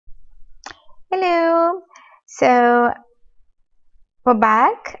Hello. So we're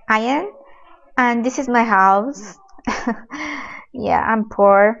back, Aion, and this is my house. Yeah, I'm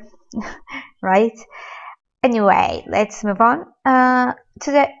poor, right? Anyway, let's move on.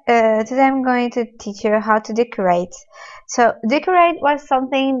 Today I'm going to teach you how to decorate. So decorate was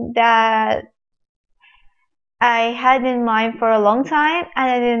something that I had in mind for a long time, and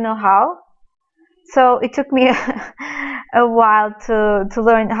I didn't know how. So it took me a while to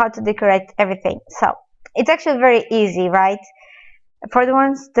learn how to decorate everything. So it's actually very easy, right? For the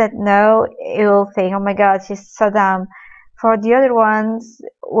ones that know, you'll think, oh my god, she's so dumb. For the other ones,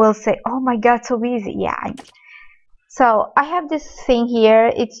 will say, oh my god, so easy. Yeah. So I have this thing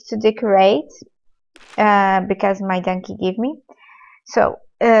here. It's to decorate because my donkey gave me. So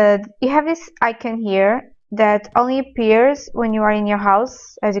you have this icon here that only appears when you are in your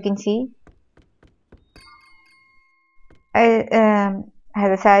house, as you can see. As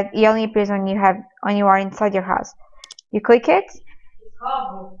I said, it only appears when you are inside your house. You click it,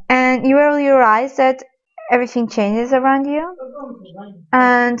 and you will realize that everything changes around you.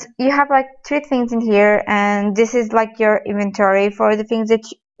 And you have like three things in here, and this is like your inventory for the things that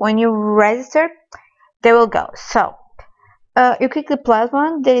when you register, they will go. So you click the plus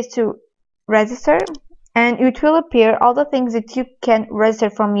one, that is to register, and it will appear all the things that you can register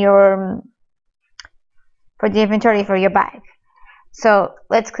from your for the inventory for your bag. So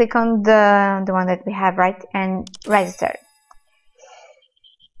let's click on the one that we have, right, and register.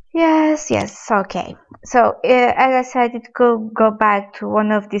 Yes, okay. So as I said, it could go back to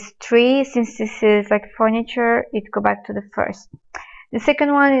one of these three. Since this is like furniture, it go back to the first. The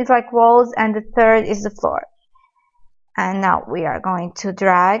second one is like walls, and the third is the floor. And now we are going to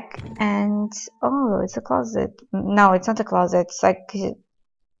drag, and oh, it's a closet. No, it's not a closet. It's like a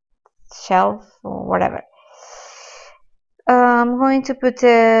shelf or whatever. I'm going to put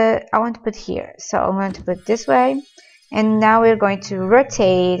I want to put here, so I'm going to put this way, and now we're going to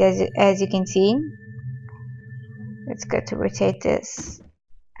rotate. As you can see, let's go to rotate this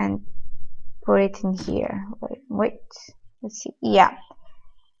and put it in here. Wait, let's see. Yeah,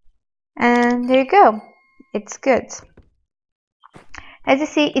 and there you go. It's good. As you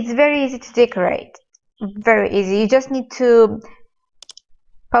see, it's very easy to decorate. Very easy. You just need to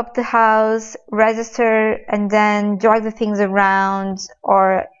pop the house, register, and then drag the things around,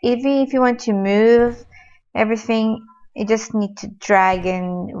 or even if you want to move everything, you just need to drag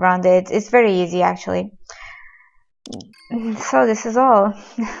and round it. It's very easy actually. So this is all.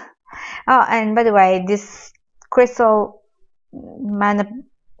 Oh, and by the way, this crystal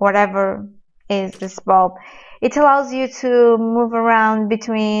whatever is this bulb, it allows you to move around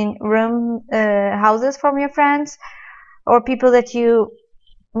between houses from your friends or people that you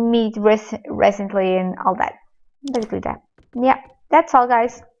meet recently and all that. Basically that. Yeah, that's all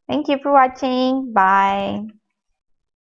guys. Thank you for watching. Bye.